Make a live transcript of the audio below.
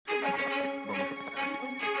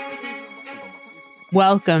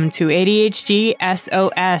Welcome to ADHD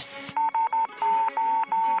SOS.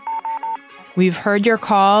 We've heard your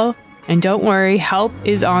call, and don't worry, help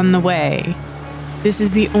is on the way. This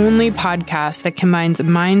is the only podcast that combines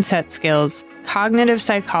mindset skills, cognitive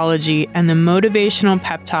psychology, and the motivational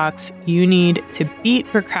pep talks you need to beat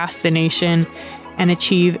procrastination and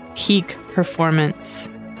achieve peak performance.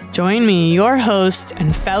 Join me, your host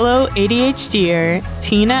and fellow ADHDer,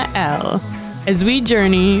 Tina L., as we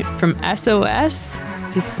journey from SOS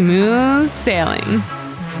to smooth sailing.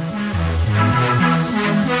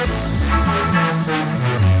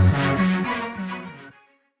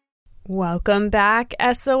 Welcome back,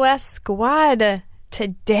 SOS Squad.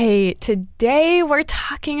 Today we're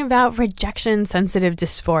talking about rejection sensitive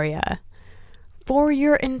dysphoria. For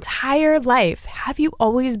your entire life, have you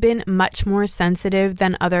always been much more sensitive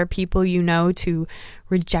than other people you know to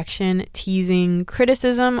rejection, teasing,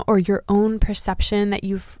 criticism, or your own perception that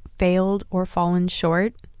you've failed or fallen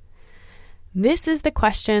short? This is the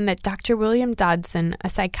question that Dr. William Dodson, a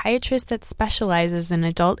psychiatrist that specializes in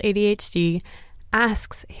adult ADHD,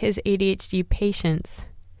 asks his ADHD patients.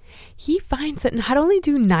 He finds that not only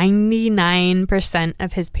do 99%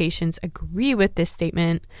 of his patients agree with this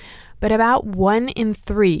statement, but about 1 in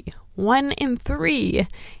 3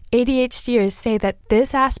 ADHDers say that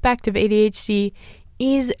this aspect of ADHD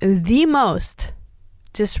is the most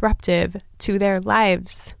disruptive to their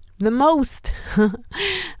lives. The most.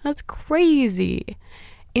 That's crazy.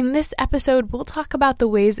 In this episode, we'll talk about the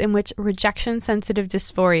ways in which rejection sensitive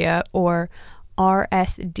dysphoria, or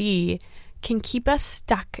RSD, can keep us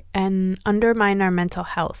stuck and undermine our mental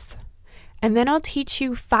health. And then I'll teach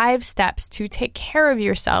you 5 steps to take care of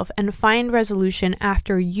yourself and find resolution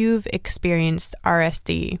after you've experienced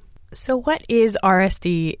RSD. So what is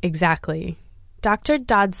RSD exactly? Dr.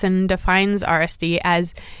 Dodson defines RSD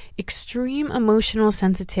as extreme emotional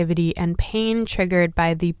sensitivity and pain triggered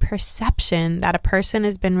by the perception that a person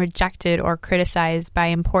has been rejected or criticized by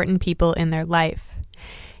important people in their life.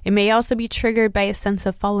 It may also be triggered by a sense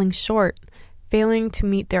of falling short, failing to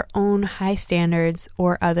meet their own high standards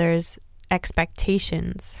or others'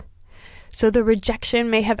 expectations. So the rejection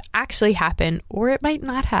may have actually happened, or it might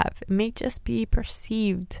not have. It may just be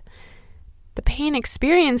perceived. The pain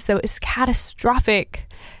experienced, though, is catastrophic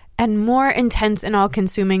and more intense and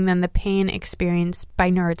all-consuming than the pain experienced by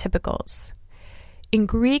neurotypicals. In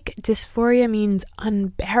Greek, dysphoria means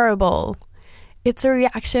unbearable. It's a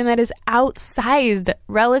reaction that is outsized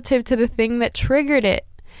relative to the thing that triggered it.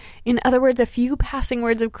 In other words, a few passing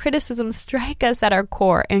words of criticism strike us at our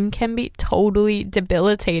core and can be totally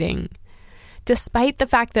debilitating. Despite the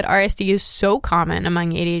fact that RSD is so common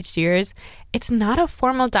among ADHDers, it's not a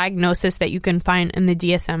formal diagnosis that you can find in the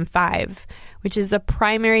DSM-5, which is the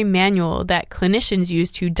primary manual that clinicians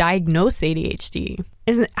use to diagnose ADHD.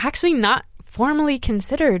 It's actually not formally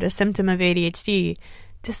considered a symptom of ADHD,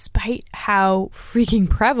 despite how freaking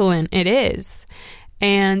prevalent it is.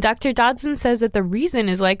 And Dr. Dodson says that the reason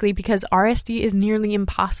is likely because RSD is nearly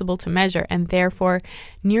impossible to measure and therefore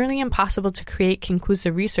nearly impossible to create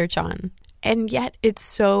conclusive research on. And yet it's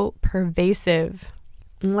so pervasive.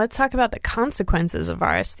 Let's talk about the consequences of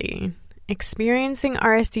RSD. Experiencing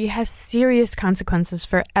RSD has serious consequences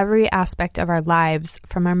for every aspect of our lives,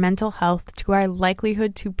 from our mental health to our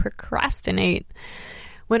likelihood to procrastinate.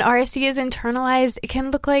 When RSD is internalized, it can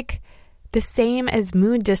look like the same as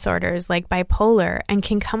mood disorders like bipolar and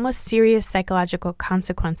can come with serious psychological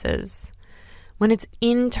consequences. When it's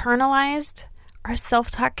internalized, our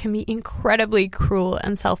self-talk can be incredibly cruel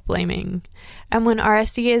and self-blaming. And when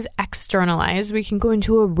RSD is externalized, we can go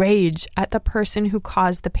into a rage at the person who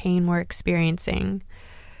caused the pain we're experiencing.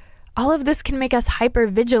 All of this can make us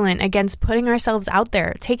hyper-vigilant against putting ourselves out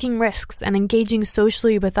there, taking risks, and engaging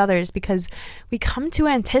socially with others because we come to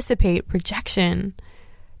anticipate rejection.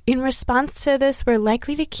 In response to this, we're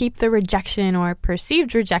likely to keep the rejection or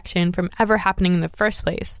perceived rejection from ever happening in the first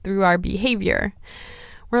place through our behavior.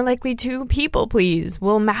 We're likely to people please.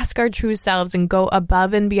 We'll mask our true selves and go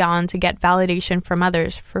above and beyond to get validation from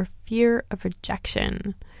others for fear of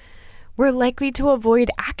rejection. We're likely to avoid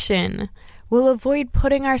action. We'll avoid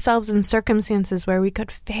putting ourselves in circumstances where we could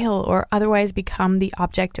fail or otherwise become the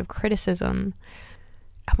object of criticism.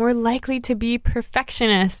 And we're likely to be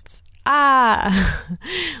perfectionists.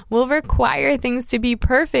 We'll require things to be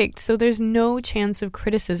perfect, so there's no chance of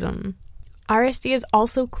criticism. RSD is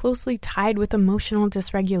also closely tied with emotional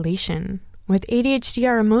dysregulation. With ADHD,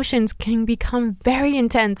 our emotions can become very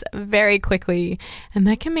intense very quickly, and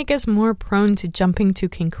that can make us more prone to jumping to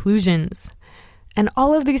conclusions. And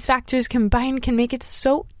all of these factors combined can make it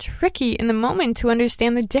so tricky in the moment to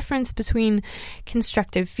understand the difference between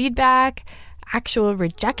constructive feedback, actual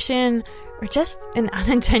rejection, or just an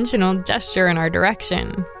unintentional gesture in our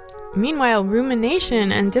direction. Meanwhile,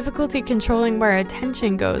 rumination and difficulty controlling where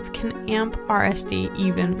attention goes can amp RSD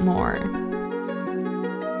even more.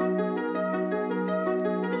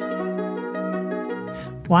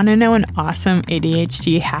 Want to know an awesome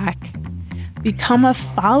ADHD hack? Become a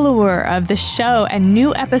follower of the show, and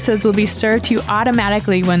new episodes will be served to you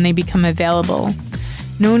automatically when they become available.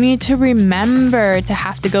 No need to remember to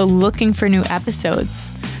have to go looking for new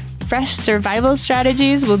episodes. Fresh survival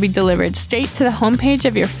strategies will be delivered straight to the homepage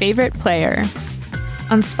of your favorite player.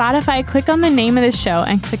 On Spotify, click on the name of the show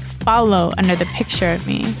and click follow under the picture of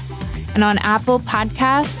me. And on Apple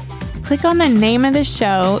Podcasts, click on the name of the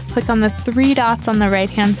show, click on the 3 dots on the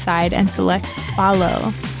right-hand side and select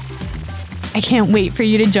follow. I can't wait for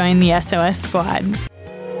you to join the SOS squad.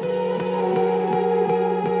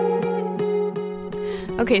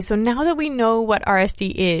 Okay, so now that we know what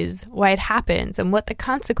RSD is, why it happens, and what the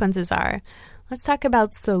consequences are, let's talk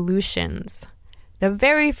about solutions. The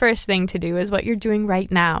very first thing to do is what you're doing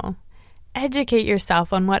right now. Educate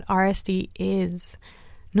yourself on what RSD is.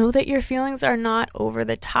 Know that your feelings are not over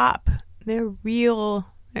the top. They're real.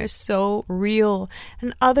 They're so real.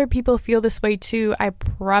 And other people feel this way too. I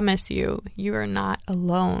promise you, you are not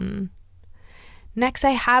alone. Next,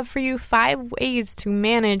 I have for you 5 ways to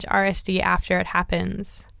manage RSD after it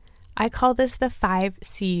happens. I call this the 5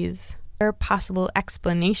 C's, where possible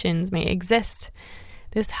explanations may exist.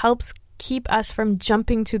 This helps keep us from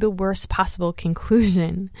jumping to the worst possible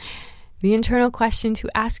conclusion. The internal question to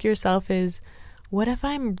ask yourself is, what if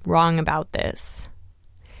I'm wrong about this?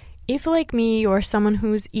 If, like me, you're someone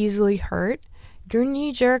who's easily hurt, your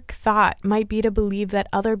knee-jerk thought might be to believe that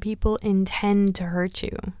other people intend to hurt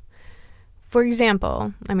you. For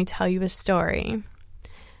example, let me tell you a story.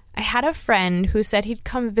 I had a friend who said he'd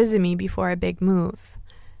come visit me before a big move.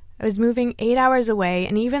 I was moving 8 hours away,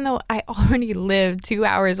 and even though I already lived 2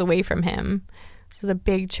 hours away from him, this was a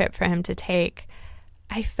big trip for him to take,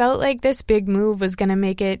 I felt like this big move was going to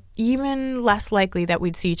make it even less likely that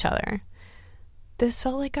we'd see each other. This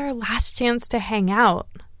felt like our last chance to hang out.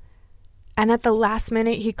 And at the last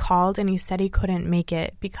minute, he called and he said he couldn't make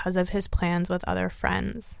it because of his plans with other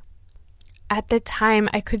friends. At the time,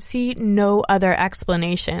 I could see no other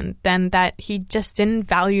explanation than that he just didn't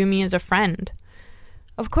value me as a friend.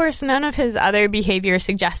 Of course, none of his other behavior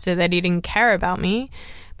suggested that he didn't care about me,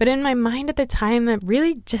 but in my mind at the time, that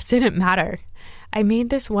really just didn't matter. I made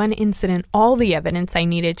this one incident all the evidence I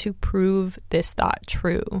needed to prove this thought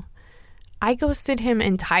true. I ghosted him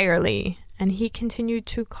entirely, and he continued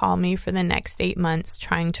to call me for the next 8 months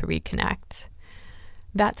trying to reconnect.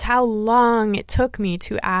 That's how long it took me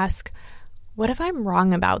to ask, what if I'm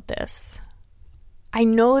wrong about this? I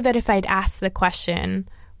know that if I'd asked the question,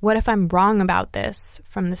 what if I'm wrong about this,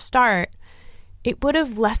 from the start, it would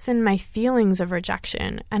have lessened my feelings of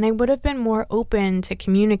rejection, and I would have been more open to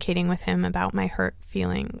communicating with him about my hurt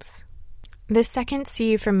feelings. The second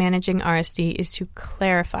C for managing RSD is to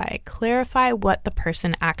clarify. Clarify what the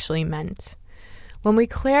person actually meant. When we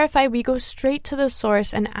clarify, we go straight to the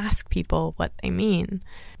source and ask people what they mean.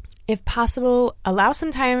 If possible, allow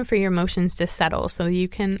some time for your emotions to settle so that you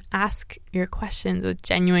can ask your questions with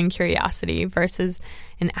genuine curiosity versus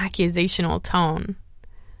an accusational tone.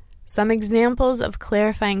 Some examples of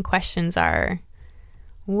clarifying questions are,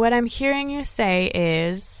 what I'm hearing you say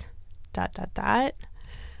is ...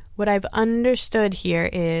 What I've understood here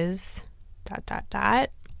is ...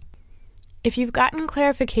 If you've gotten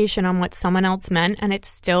clarification on what someone else meant and it's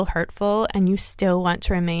still hurtful and you still want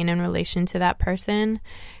to remain in relation to that person,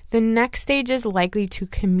 the next stage is likely to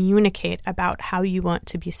communicate about how you want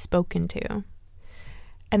to be spoken to.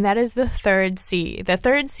 And that is the third C. The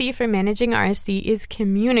third C for managing RSD is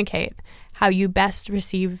communicate how you best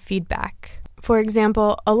receive feedback. For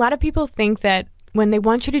example, a lot of people think that when they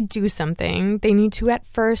want you to do something, they need to at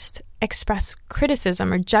first express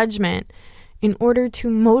criticism or judgment in order to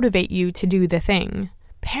motivate you to do the thing.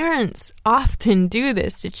 Parents often do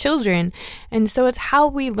this to children, and so it's how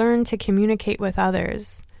we learn to communicate with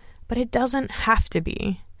others. But it doesn't have to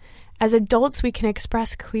be. As adults, we can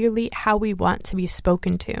express clearly how we want to be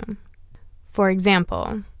spoken to. For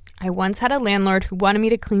example, I once had a landlord who wanted me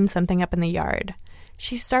to clean something up in the yard.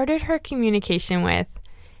 She started her communication with,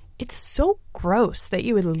 "It's so gross that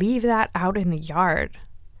you would leave that out in the yard."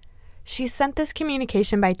 She sent this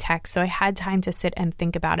communication by text, so I had time to sit and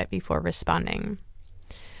think about it before responding.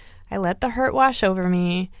 I let the hurt wash over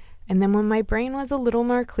me, and then when my brain was a little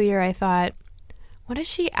more clear, I thought, what does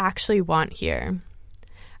she actually want here?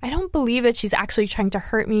 I don't believe that she's actually trying to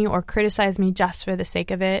hurt me or criticize me just for the sake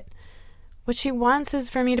of it. What she wants is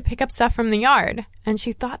for me to pick up stuff from the yard, and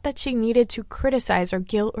she thought that she needed to criticize or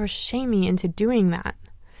guilt or shame me into doing that.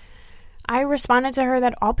 I responded to her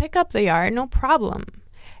that I'll pick up the yard, no problem.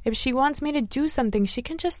 If she wants me to do something, she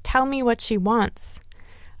can just tell me what she wants.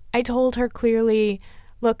 I told her clearly,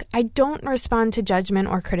 look, I don't respond to judgment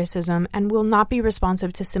or criticism and will not be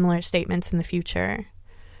responsive to similar statements in the future.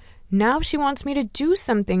 Now if she wants me to do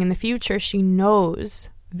something in the future, she knows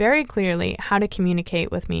very clearly how to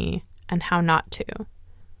communicate with me and how not to.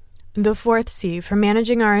 The fourth C for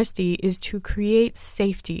managing RSD is to create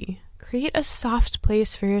safety. Create a soft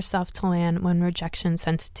place for yourself to land when rejection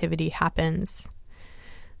sensitivity happens.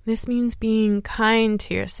 This means being kind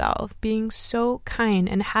to yourself, being so kind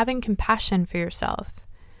and having compassion for yourself.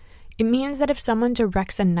 It means that if someone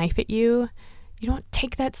directs a knife at you, you don't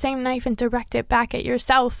take that same knife and direct it back at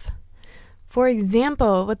yourself. For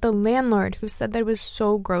example, with the landlord who said that it was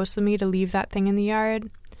so gross of me to leave that thing in the yard,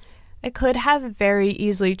 I could have very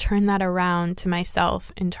easily turned that around to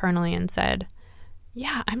myself internally and said,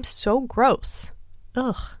 yeah, I'm so gross.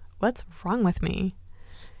 Ugh, what's wrong with me?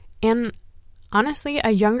 And honestly,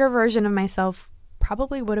 a younger version of myself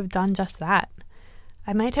probably would have done just that.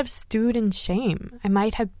 I might have stewed in shame. I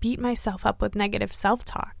might have beat myself up with negative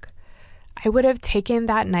self-talk. I would have taken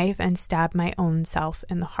that knife and stabbed my own self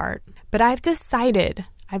in the heart. But I've decided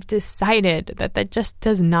that that just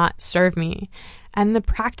does not serve me. And the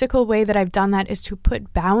practical way that I've done that is to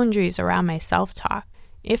put boundaries around my self-talk.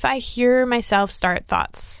 If I hear myself start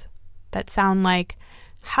thoughts that sound like,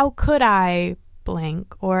 how could I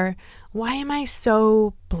blank? Or why am I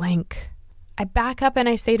so blank? I back up and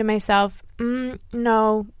I say to myself,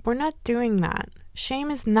 no, we're not doing that.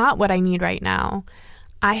 Shame is not what I need right now.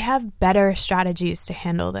 I have better strategies to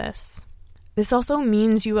handle this. This also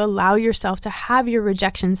means you allow yourself to have your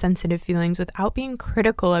rejection-sensitive feelings without being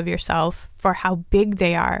critical of yourself for how big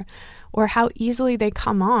they are or how easily they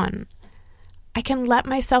come on. I can let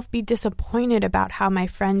myself be disappointed about how my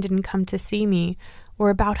friend didn't come to see me or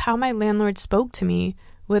about how my landlord spoke to me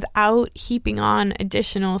without heaping on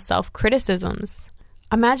additional self-criticisms.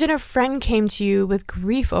 Imagine a friend came to you with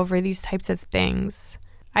grief over these types of things.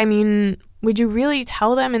 I mean, would you really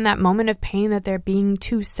tell them in that moment of pain that they're being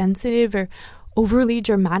too sensitive or overly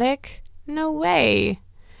dramatic? No way.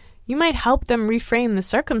 You might help them reframe the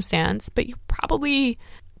circumstance, but you probably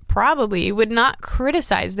would not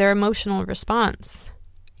criticize their emotional response.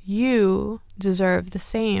 You deserve the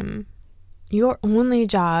same. Your only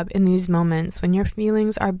job in these moments when your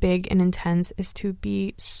feelings are big and intense is to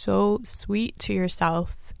be so sweet to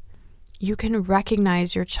yourself. You can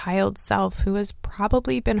recognize your child self who has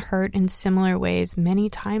probably been hurt in similar ways many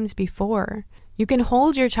times before. You can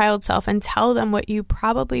hold your child self and tell them what you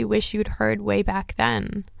probably wish you'd heard way back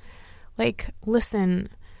then. Like, listen,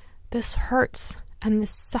 this hurts and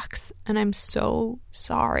this sucks and I'm so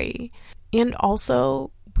sorry. And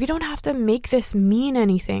also, we don't have to make this mean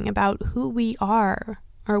anything about who we are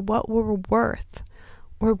or what we're worth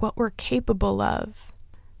or what we're capable of.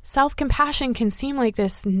 Self-compassion can seem like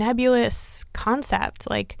this nebulous concept,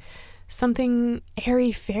 like something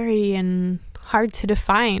airy-fairy and hard to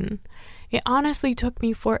define. It honestly took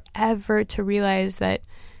me forever to realize that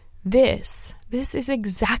this is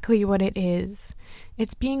exactly what it is.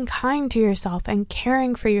 It's being kind to yourself and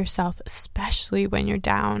caring for yourself, especially when you're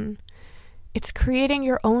down. It's creating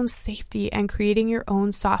your own safety and creating your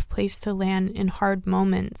own soft place to land in hard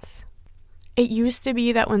moments. It used to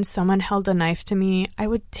be that when someone held a knife to me, I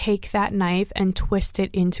would take that knife and twist it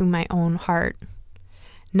into my own heart.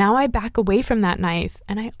 Now I back away from that knife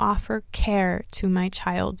and I offer care to my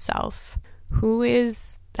child self, who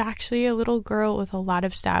is actually a little girl with a lot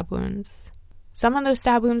of stab wounds. Some of those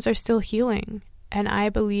stab wounds are still healing, and I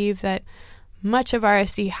believe that much of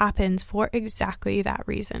RSD happens for exactly that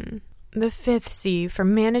reason. The fifth C for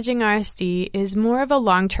managing RSD is more of a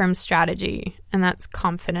long-term strategy, and that's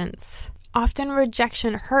confidence. Often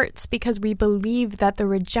rejection hurts because we believe that the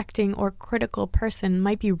rejecting or critical person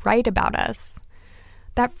might be right about us.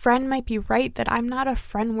 That friend might be right that I'm not a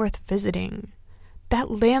friend worth visiting. That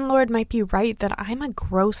landlord might be right that I'm a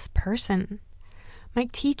gross person. My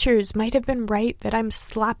teachers might have been right that I'm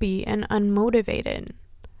sloppy and unmotivated.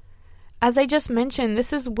 As I just mentioned,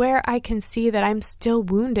 this is where I can see that I'm still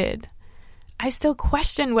wounded. I still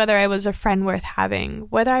question whether I was a friend worth having,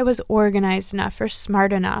 whether I was organized enough or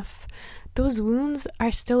smart enough. Those wounds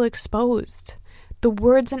are still exposed. The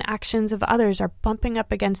words and actions of others are bumping up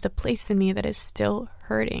against a place in me that is still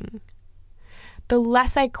hurting. The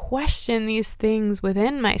less I question these things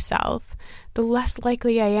within myself, the less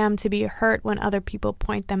likely I am to be hurt when other people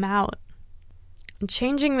point them out.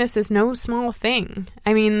 changing this is no small thing.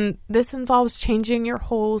 I mean, this involves changing your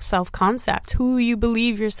whole self-concept, who you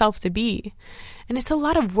believe yourself to be. And it's a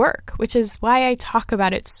lot of work, which is why I talk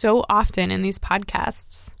about it so often in these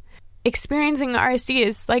podcasts. Experiencing RSD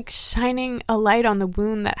is like shining a light on the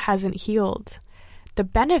wound that hasn't healed. The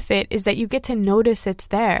benefit is that you get to notice it's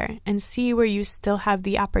there and see where you still have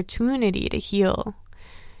the opportunity to heal.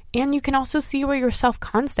 And you can also see where your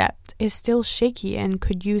self-concept is still shaky and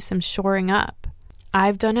could use some shoring up.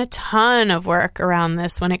 I've done a ton of work around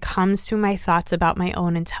this when it comes to my thoughts about my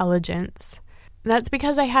own intelligence. That's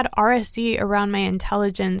because I had RSD around my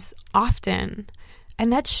intelligence often,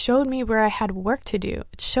 and that showed me where I had work to do.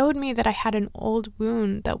 It showed me that I had an old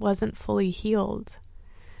wound that wasn't fully healed.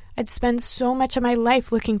 I'd spend so much of my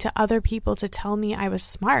life looking to other people to tell me I was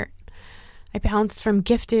smart. I bounced from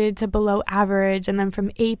gifted to below average and then from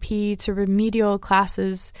AP to remedial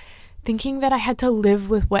classes, thinking that I had to live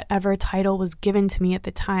with whatever title was given to me at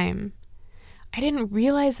the time. I didn't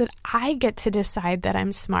realize that I get to decide that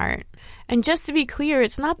I'm smart. And just to be clear,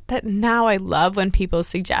 it's not that now I love when people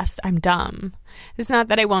suggest I'm dumb. It's not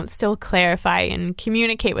that I won't still clarify and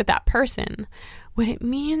communicate with that person. What it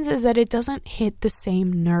means is that it doesn't hit the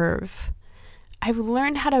same nerve. I've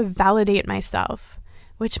learned how to validate myself,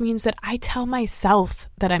 which means that I tell myself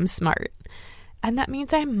that I'm smart. And that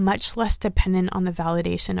means I'm much less dependent on the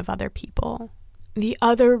validation of other people. The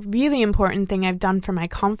other really important thing I've done for my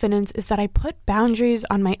confidence is that I put boundaries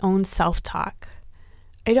on my own self-talk.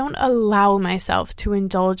 I don't allow myself to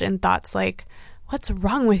indulge in thoughts like, "What's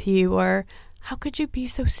wrong with you?" or "How could you be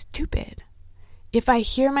so stupid?" If I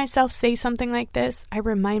hear myself say something like this, I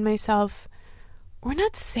remind myself, we're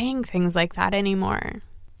not saying things like that anymore.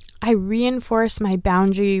 I reinforce my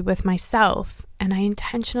boundary with myself, and I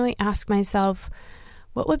intentionally ask myself,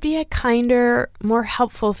 what would be a kinder, more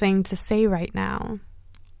helpful thing to say right now?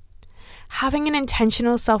 Having an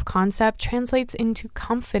intentional self-concept translates into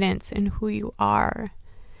confidence in who you are.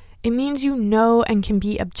 It means you know and can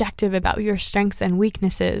be objective about your strengths and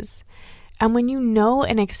weaknesses. And when you know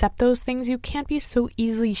and accept those things, you can't be so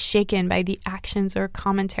easily shaken by the actions or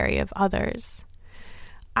commentary of others.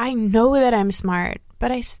 I know that I'm smart,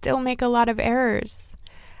 but I still make a lot of errors.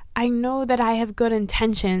 I know that I have good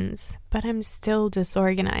intentions, but I'm still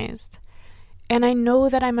disorganized. And I know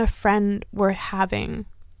that I'm a friend worth having.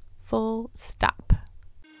 Full stop.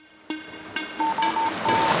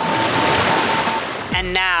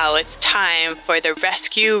 And now it's time for the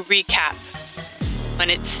rescue recap. When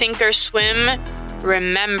it's sink or swim,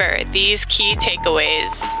 remember these key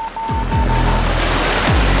takeaways.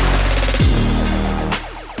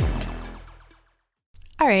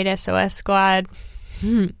 All right, SOS Squad.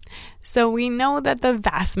 So we know that the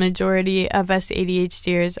vast majority of us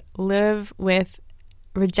ADHDers live with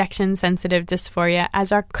rejection sensitive dysphoria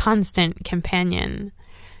as our constant companion.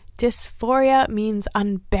 Dysphoria means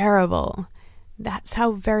unbearable. That's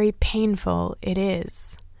how very painful it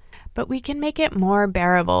is. But we can make it more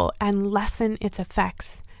bearable and lessen its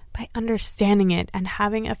effects by understanding it and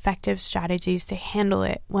having effective strategies to handle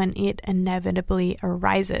it when it inevitably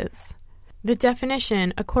arises. The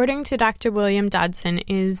definition, according to Dr. William Dodson,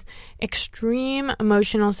 is extreme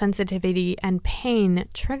emotional sensitivity and pain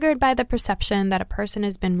triggered by the perception that a person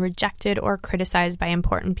has been rejected or criticized by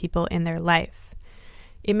important people in their life.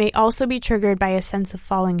 It may also be triggered by a sense of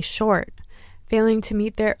falling short, failing to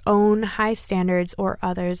meet their own high standards or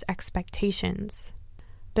others' expectations.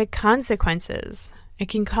 The consequences, it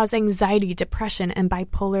can cause anxiety, depression, and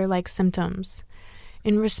bipolar-like symptoms.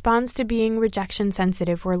 In response to being rejection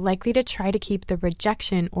sensitive, we're likely to try to keep the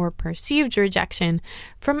rejection or perceived rejection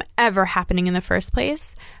from ever happening in the first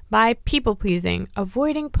place by people-pleasing,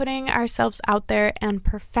 avoiding putting ourselves out there, and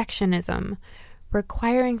perfectionism,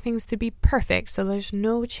 requiring things to be perfect so there's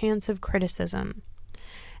no chance of criticism.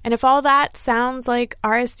 And if all that sounds like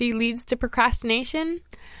RSD leads to procrastination,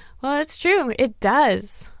 well, it's true, it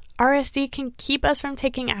does. RSD can keep us from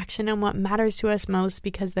taking action on what matters to us most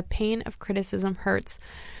because the pain of criticism hurts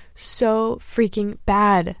so freaking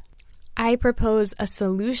bad. I propose a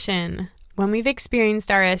solution when we've experienced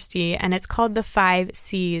RSD, and it's called the 5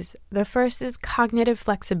 C's. The first is cognitive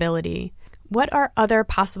flexibility. What are other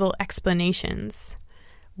possible explanations?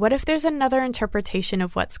 What if there's another interpretation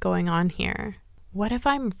of what's going on here? What if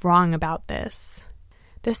I'm wrong about this?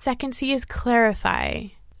 The second C is clarify.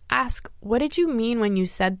 Ask, what did you mean when you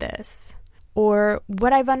said this? Or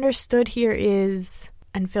what I've understood here is,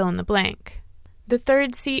 and fill in the blank. The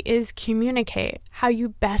third C is communicate, how you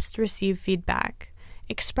best receive feedback.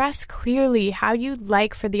 Express clearly how you'd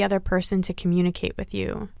like for the other person to communicate with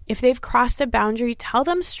you. If they've crossed a boundary, tell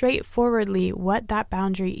them straightforwardly what that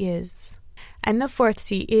boundary is. And the fourth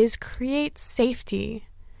C is create safety.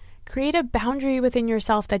 Create a boundary within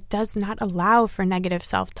yourself that does not allow for negative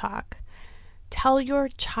self-talk. Tell your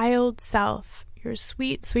child self, your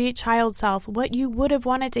sweet, sweet child self, what you would have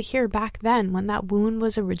wanted to hear back then when that wound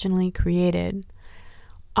was originally created.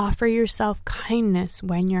 Offer yourself kindness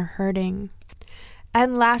when you're hurting.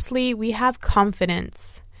 And lastly, we have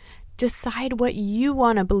confidence. Decide what you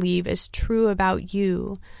want to believe is true about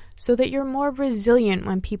you so that you're more resilient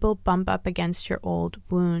when people bump up against your old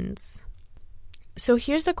wounds. So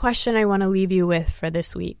here's the question I want to leave you with for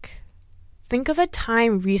this week. Think of a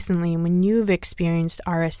time recently when you've experienced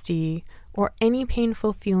RSD or any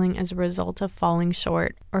painful feeling as a result of falling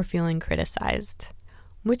short or feeling criticized.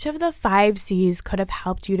 Which of the 5 C's could have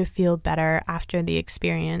helped you to feel better after the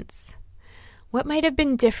experience? What might have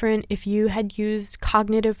been different if you had used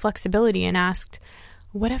cognitive flexibility and asked,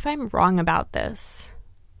 what if I'm wrong about this?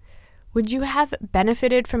 Would you have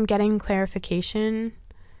benefited from getting clarification?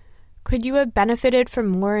 Could you have benefited from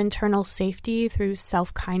more internal safety through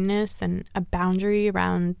self-kindness and a boundary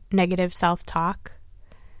around negative self-talk?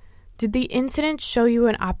 Did the incident show you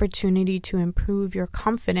an opportunity to improve your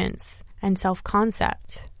confidence and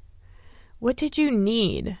self-concept? What did you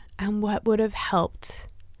need and what would have helped?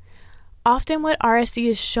 Often what RSD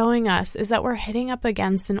is showing us is that we're hitting up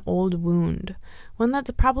against an old wound, one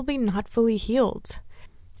that's probably not fully healed.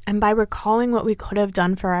 And by recalling what we could have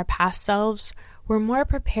done for our past selves, we're more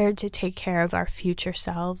prepared to take care of our future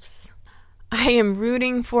selves. I am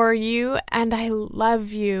rooting for you and I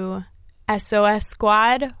love you. SOS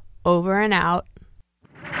Squad, over and out.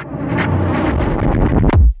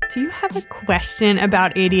 Do you have a question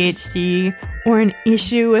about ADHD or an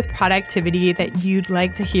issue with productivity that you'd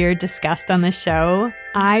like to hear discussed on the show?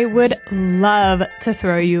 I would love to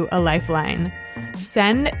throw you a lifeline.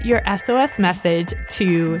 Send your SOS message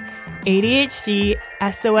to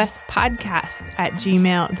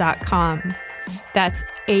ADHDSOSpodcast@gmail.com. That's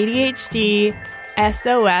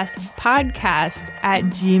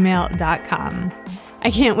ADHDSOSpodcast@gmail.com. I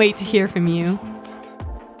can't wait to hear from you.